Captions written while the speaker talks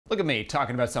Look at me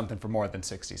talking about something for more than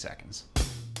 60 seconds.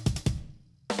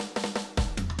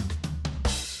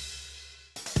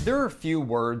 There are few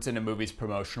words in a movie's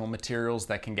promotional materials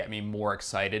that can get me more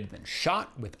excited than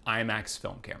shot with IMAX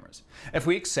film cameras. If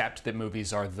we accept that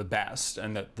movies are the best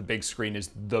and that the big screen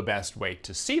is the best way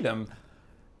to see them,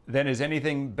 then is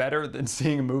anything better than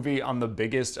seeing a movie on the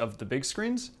biggest of the big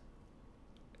screens?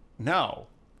 No.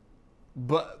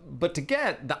 But to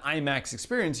get the IMAX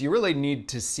experience, you really need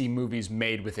to see movies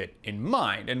made with it in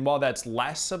mind. And while that's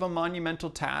less of a monumental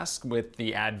task with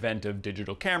the advent of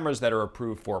digital cameras that are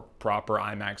approved for proper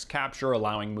IMAX capture,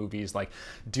 allowing movies like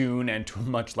Dune and to a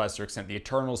much lesser extent The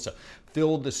Eternals to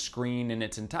fill the screen in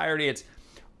its entirety, it's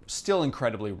still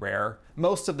incredibly rare.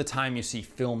 Most of the time you see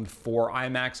filmed for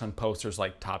IMAX on posters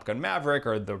like Top Gun Maverick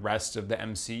or the rest of the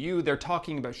MCU, they're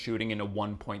talking about shooting in a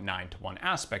 1.9:1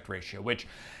 aspect ratio, which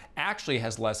actually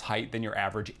has less height than your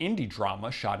average indie drama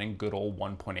shot in good old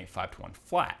 1.85:1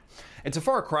 flat. It's a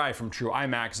far cry from true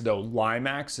IMAX, though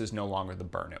LIMAX is no longer the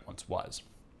burn it once was.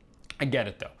 I get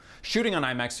it though. Shooting on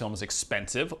IMAX film is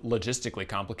expensive, logistically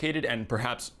complicated, and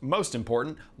perhaps most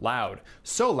important, loud.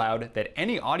 So loud that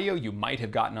any audio you might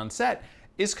have gotten on set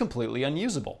is completely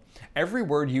unusable. Every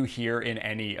word you hear in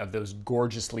any of those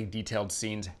gorgeously detailed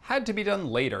scenes had to be done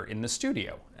later in the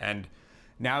studio. And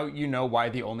now you know why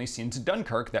the only scenes in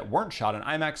Dunkirk that weren't shot in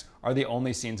IMAX are the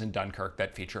only scenes in Dunkirk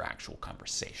that feature actual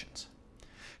conversations.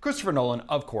 Christopher Nolan,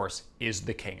 of course, is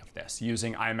the king of this,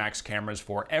 using IMAX cameras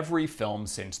for every film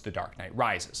since The Dark Knight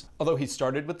Rises. Although he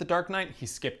started with The Dark Knight, he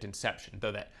skipped Inception,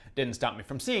 though that didn't stop me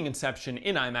from seeing Inception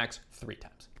in IMAX 3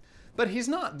 times. But he's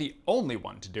not the only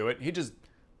one to do it, he just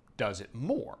does it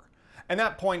more. And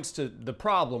that points to the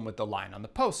problem with the line on the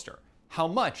poster. How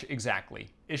much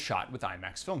exactly is shot with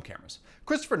IMAX film cameras?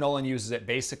 Christopher Nolan uses it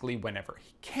basically whenever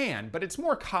he can, but it's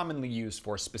more commonly used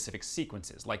for specific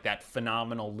sequences, like that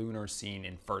phenomenal lunar scene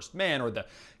in First Man, or the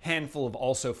handful of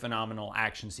also phenomenal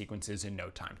action sequences in No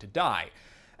Time to Die.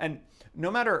 And no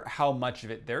matter how much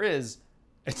of it there is,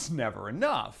 it's never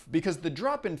enough, because the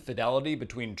drop in fidelity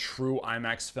between true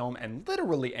IMAX film and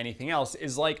literally anything else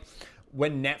is like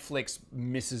when Netflix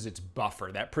misses its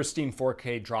buffer. That pristine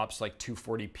 4K drops like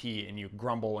 240p and you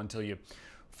grumble until you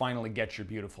finally get your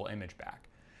beautiful image back.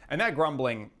 And that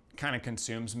grumbling kind of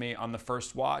consumes me on the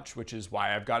first watch, which is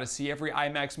why I've got to see every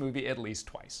IMAX movie at least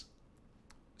twice.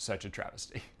 Such a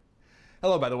travesty.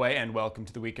 Hello, by the way, and welcome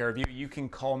to the Week Review. You can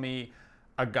call me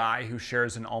a guy who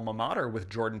shares an alma mater with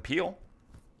Jordan Peele.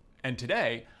 And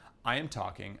today, I am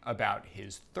talking about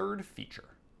his third feature,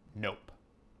 Nope.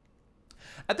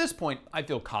 At this point, I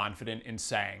feel confident in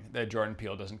saying that Jordan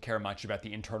Peele doesn't care much about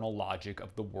the internal logic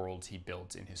of the worlds he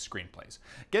builds in his screenplays.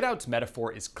 Get Out's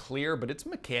metaphor is clear, but its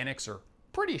mechanics are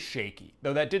pretty shaky,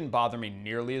 though that didn't bother me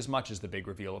nearly as much as the big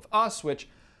reveal of Us, which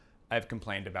I've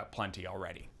complained about plenty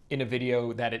already, in a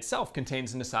video that itself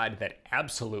contains an aside that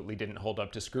absolutely didn't hold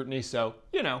up to scrutiny, so,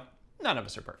 you know, none of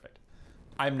us are perfect.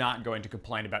 I'm not going to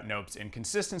complain about Nope's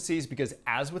inconsistencies because,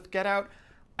 as with Get Out,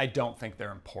 I don't think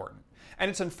they're important. And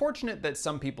it's unfortunate that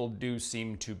some people do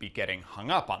seem to be getting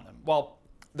hung up on them. While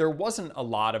there wasn't a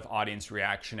lot of audience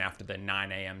reaction after the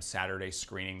 9 a.m. Saturday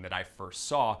screening that I first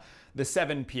saw, the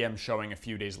 7 p.m. showing a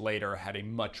few days later had a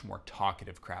much more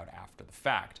talkative crowd after the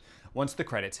fact. Once the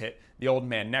credits hit, the old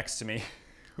man next to me,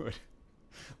 who had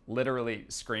literally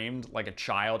screamed like a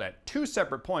child at 2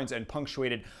 separate points and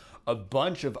punctuated a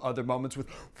bunch of other moments with,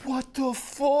 "What the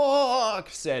fuck?"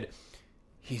 said,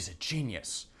 "He's a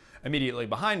genius." Immediately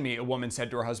behind me, a woman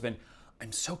said to her husband,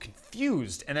 "I'm so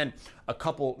confused." And then a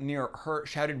couple near her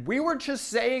shouted, "We were just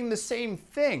saying the same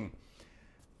thing."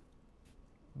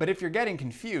 But if you're getting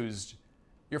confused,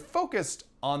 you're focused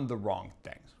on the wrong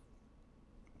things.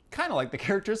 Kind of like the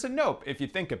characters in Nope, if you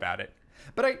think about it.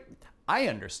 But I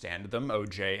understand them,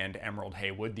 OJ and Emerald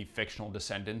Haywood, the fictional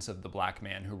descendants of the black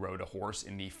man who rode a horse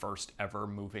in the first ever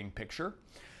moving picture.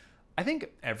 I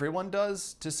think everyone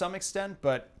does to some extent,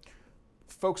 but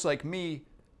folks like me,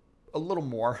 a little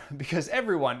more, because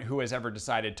everyone who has ever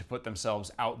decided to put themselves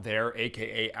out there,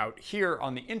 aka out here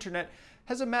on the internet,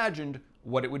 has imagined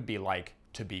what it would be like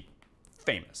to be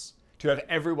famous, to have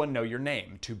everyone know your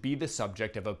name, to be the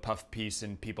subject of a puff piece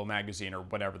in People magazine or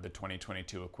whatever the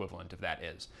 2022 equivalent of that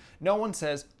is. No one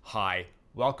says, "Hi,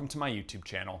 welcome to my YouTube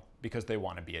channel," because they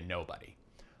want to be a nobody.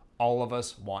 All of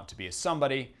us want to be a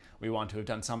somebody. We want to have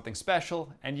done something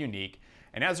special and unique,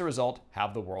 and as a result,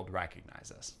 have the world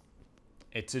recognize us.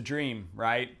 It's a dream,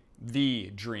 right?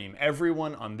 The dream.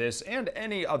 Everyone on this and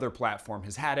any other platform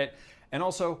has had it, and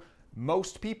also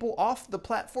most people off the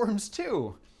platforms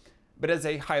too. But as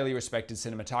a highly respected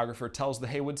cinematographer tells the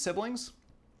Haywood siblings,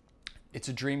 it's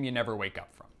a dream you never wake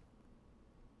up from.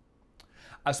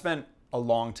 I spent a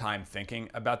long time thinking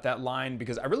about that line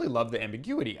because I really love the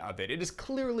ambiguity of it. It is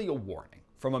clearly a warning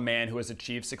from a man who has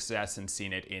achieved success and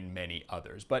seen it in many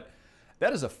others. But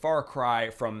that is a far cry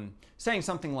from saying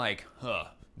something like,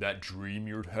 that dream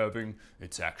you're having,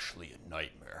 it's actually a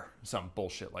nightmare. Some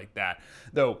bullshit like that.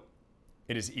 Though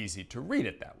it is easy to read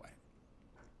it that way.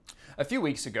 A few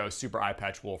weeks ago, Super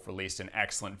Eyepatch Wolf released an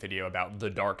excellent video about the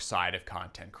dark side of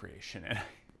content creation, and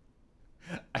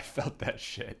I felt that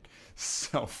shit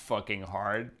so fucking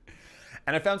hard.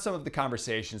 And I found some of the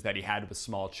conversations that he had with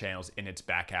small channels in its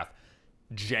back half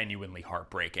genuinely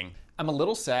heartbreaking. I'm a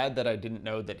little sad that I didn't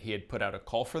know that he had put out a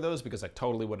call for those because I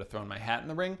totally would have thrown my hat in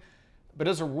the ring. But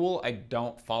as a rule, I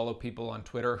don't follow people on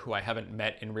Twitter who I haven't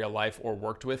met in real life or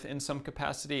worked with in some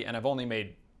capacity, and I've only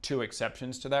made 2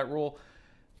 exceptions to that rule,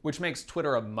 which makes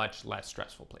Twitter a much less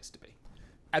stressful place to be.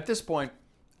 At this point,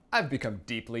 I've become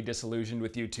deeply disillusioned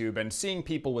with YouTube, and seeing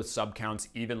people with sub counts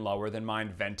even lower than mine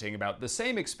venting about the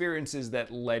same experiences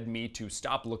that led me to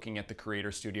stop looking at the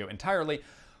Creator Studio entirely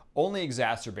only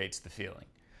exacerbates the feeling.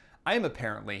 I am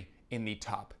apparently in the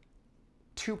top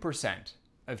 2%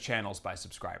 of channels by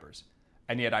subscribers,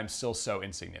 and yet I'm still so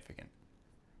insignificant.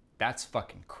 That's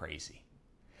fucking crazy.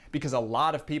 Because a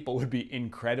lot of people would be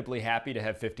incredibly happy to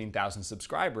have 15,000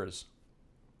 subscribers.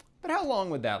 But how long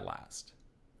would that last?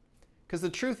 Because the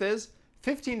truth is,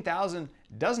 15,000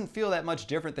 doesn't feel that much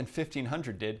different than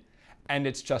 1,500 did, and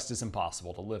it's just as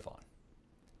impossible to live on.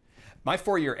 My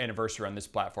 4-year anniversary on this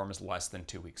platform is less than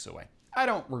 2 weeks away. I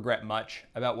don't regret much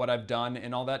about what I've done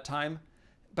in all that time,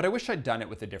 but I wish I'd done it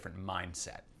with a different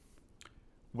mindset.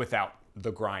 Without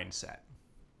the grind set.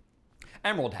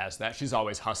 Emerald has that. She's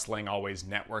always hustling, always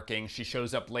networking. She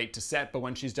shows up late to set, but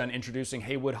when she's done introducing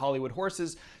Haywood Hollywood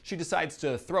horses, she decides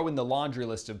to throw in the laundry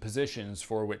list of positions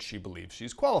for which she believes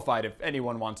she's qualified if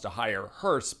anyone wants to hire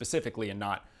her specifically and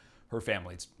not her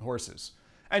family's horses.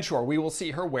 And sure, we will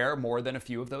see her wear more than a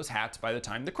few of those hats by the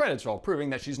time the credits roll,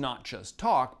 proving that she's not just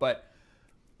talk, but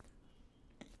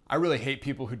I really hate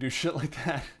people who do shit like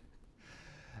that.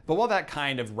 But while that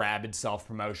kind of rabid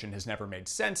self-promotion has never made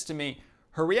sense to me,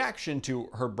 her reaction to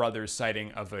her brother's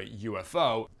sighting of a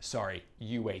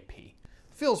UAP,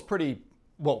 feels pretty,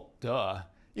 well, duh.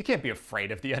 You can't be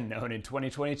afraid of the unknown in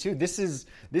 2022. This is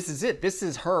it. This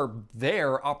is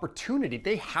their opportunity.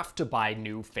 They have to buy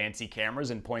new fancy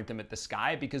cameras and point them at the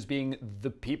sky because being the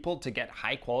people to get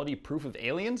high quality proof of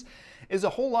aliens is a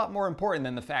whole lot more important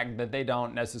than the fact that they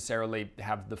don't necessarily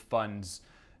have the funds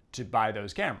to buy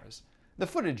those cameras. The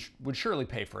footage would surely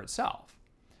pay for itself.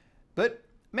 But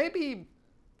maybe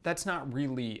that's not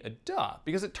really a duh,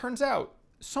 because it turns out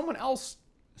someone else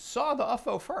saw the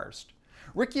UFO first.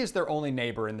 Ricky is their only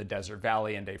neighbor in the desert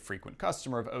valley and a frequent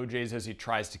customer of OJ's as he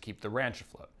tries to keep the ranch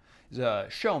afloat. He's a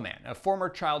showman, a former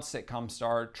child sitcom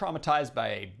star traumatized by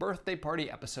a birthday party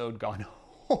episode gone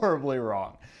horribly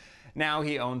wrong. Now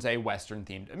he owns a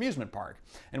Western-themed amusement park.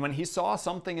 And when he saw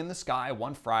something in the sky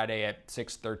one Friday at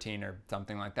 6:13 or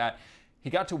something like that, he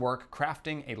got to work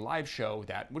crafting a live show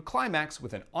that would climax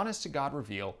with an honest-to-God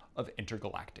reveal of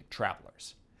intergalactic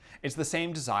travelers. It's the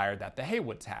same desire that the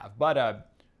Haywoods have, but a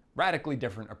radically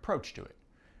different approach to it.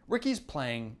 Ricky's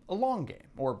playing a long game,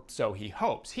 or so he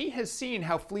hopes. He has seen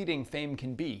how fleeting fame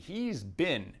can be. He's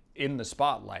been in the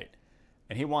spotlight,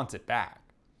 and he wants it back.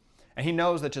 And he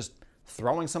knows that just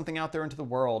throwing something out there into the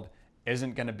world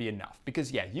isn't going to be enough.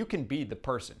 Because yeah, you can be the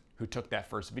person who took that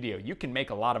first video. You can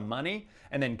make a lot of money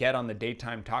and then get on the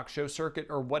daytime talk show circuit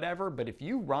or whatever, but if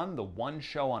you run the one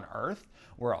show on Earth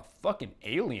where a fucking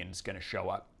alien's going to show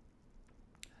up,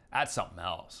 that's something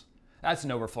else. That's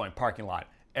an overflowing parking lot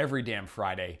every damn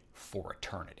Friday for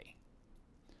eternity.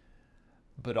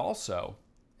 But also,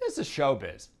 this is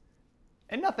showbiz,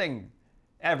 and nothing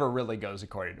ever really goes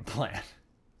according to plan.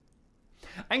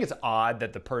 I think it's odd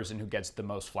that the person who gets the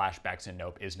most flashbacks in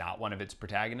Nope is not one of its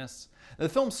protagonists. The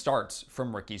film starts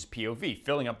from Ricky's POV,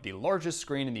 filling up the largest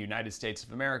screen in the United States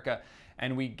of America,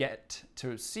 and we get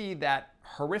to see that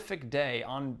horrific day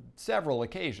on several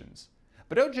occasions.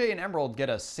 But OJ and Emerald get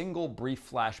a single brief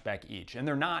flashback each, and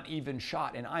they're not even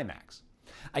shot in IMAX.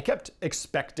 I kept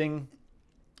expecting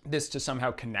this to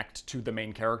somehow connect to the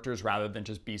main characters rather than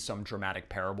just be some dramatic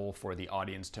parable for the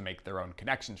audience to make their own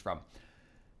connections from.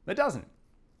 But it doesn't.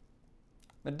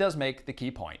 But it does make the key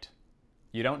point.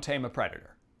 You don't tame a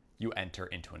predator. You enter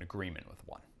into an agreement with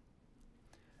one.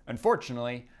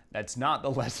 Unfortunately, that's not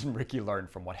the lesson Ricky learned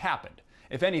from what happened.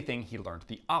 If anything, he learned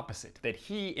the opposite, that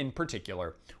he, in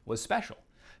particular, was special.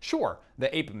 Sure,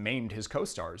 the ape maimed his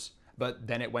co-stars, but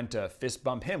then it went to fist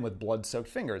bump him with blood-soaked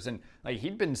fingers, and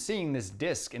he'd been seeing this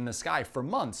disc in the sky for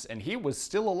months, and he was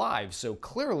still alive, so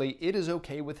clearly it is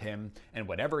okay with him and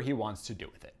whatever he wants to do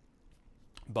with it.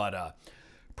 But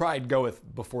pride goeth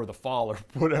before the fall, or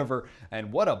whatever,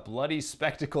 and what a bloody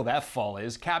spectacle that fall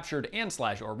is, captured and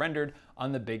 / or rendered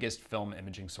on the biggest film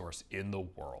imaging source in the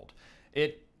world.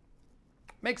 It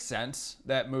makes sense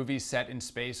that movies set in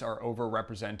space are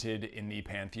overrepresented in the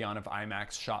pantheon of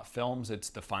IMAX shot films. It's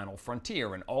the final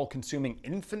frontier, an all-consuming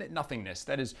infinite nothingness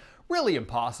that is really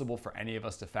impossible for any of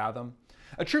us to fathom.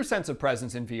 A true sense of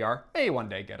presence in VR may one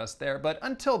day get us there, but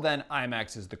until then,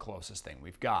 IMAX is the closest thing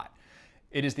we've got.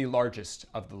 It is the largest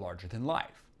of the larger than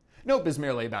life. Nope is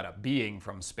merely about a being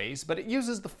from space, but it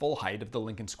uses the full height of the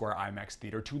Lincoln Square IMAX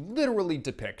Theater to literally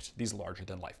depict these larger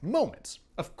than life moments.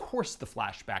 Of course the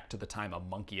flashback to the time a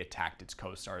monkey attacked its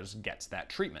co-stars gets that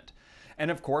treatment. And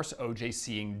of course OJ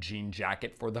seeing Jean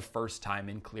Jacket for the first time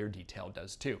in clear detail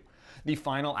does too. The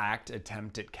final act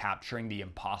attempt at capturing the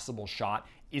impossible shot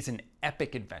is an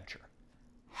epic adventure.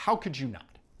 How could you not?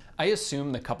 I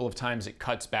assume the couple of times it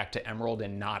cuts back to Emerald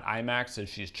and not IMAX as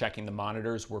she's checking the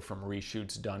monitors were from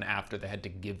reshoots done after they had to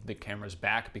give the cameras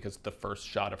back because the first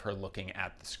shot of her looking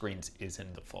at the screens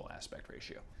isn't the full aspect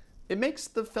ratio. It makes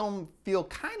the film feel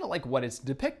kind of like what it's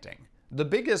depicting. The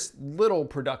biggest little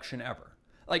production ever.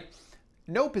 Like,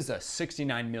 Nope is a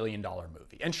 $69 million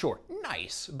movie, and sure,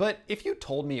 nice, but if you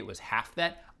told me it was half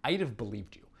that, I'd have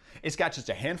believed you. It's got just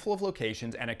a handful of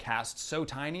locations and a cast so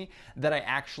tiny that I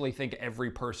actually think every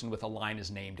person with a line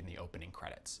is named in the opening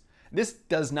credits. This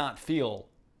does not feel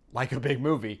like a big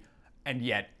movie, and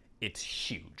yet it's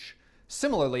huge.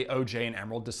 Similarly, OJ and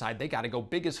Emerald decide they gotta go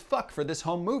big as fuck for this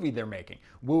home movie they're making,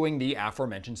 wooing the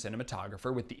aforementioned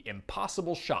cinematographer with the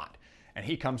impossible shot, and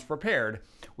he comes prepared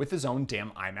with his own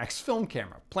damn IMAX film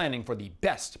camera, planning for the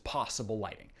best possible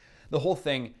lighting. The whole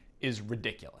thing is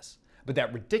ridiculous. But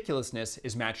that ridiculousness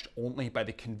is matched only by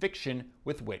the conviction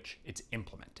with which it's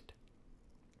implemented.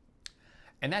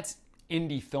 And that's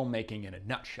indie filmmaking in a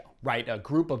nutshell, right? A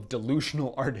group of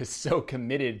delusional artists so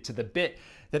committed to the bit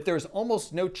that there's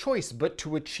almost no choice but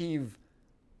to achieve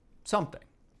something.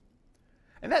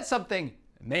 And that something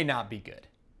may not be good.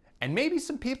 And maybe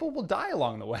some people will die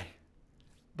along the way,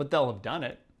 but they'll have done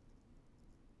it.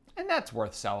 And that's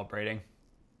worth celebrating.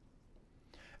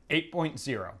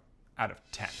 8.0 out of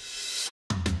 10.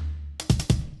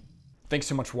 Thanks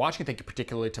so much for watching. Thank you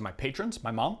particularly to my patrons,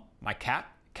 my mom, my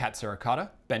cat, Kat Saracata,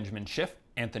 Benjamin Schiff,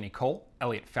 Anthony Cole,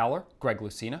 Elliot Fowler, Greg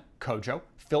Lucina, Kojo,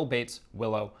 Phil Bates,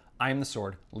 Willow, I Am the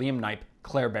Sword, Liam Knipe,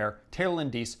 Claire Bear, Taylor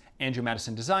Lindice, Andrew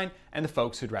Madison Design, and the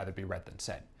folks who'd rather be read than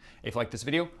said. If you like this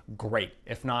video, great.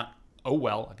 If not, oh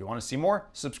well. If you want to see more,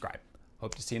 subscribe.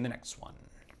 Hope to see you in the next one.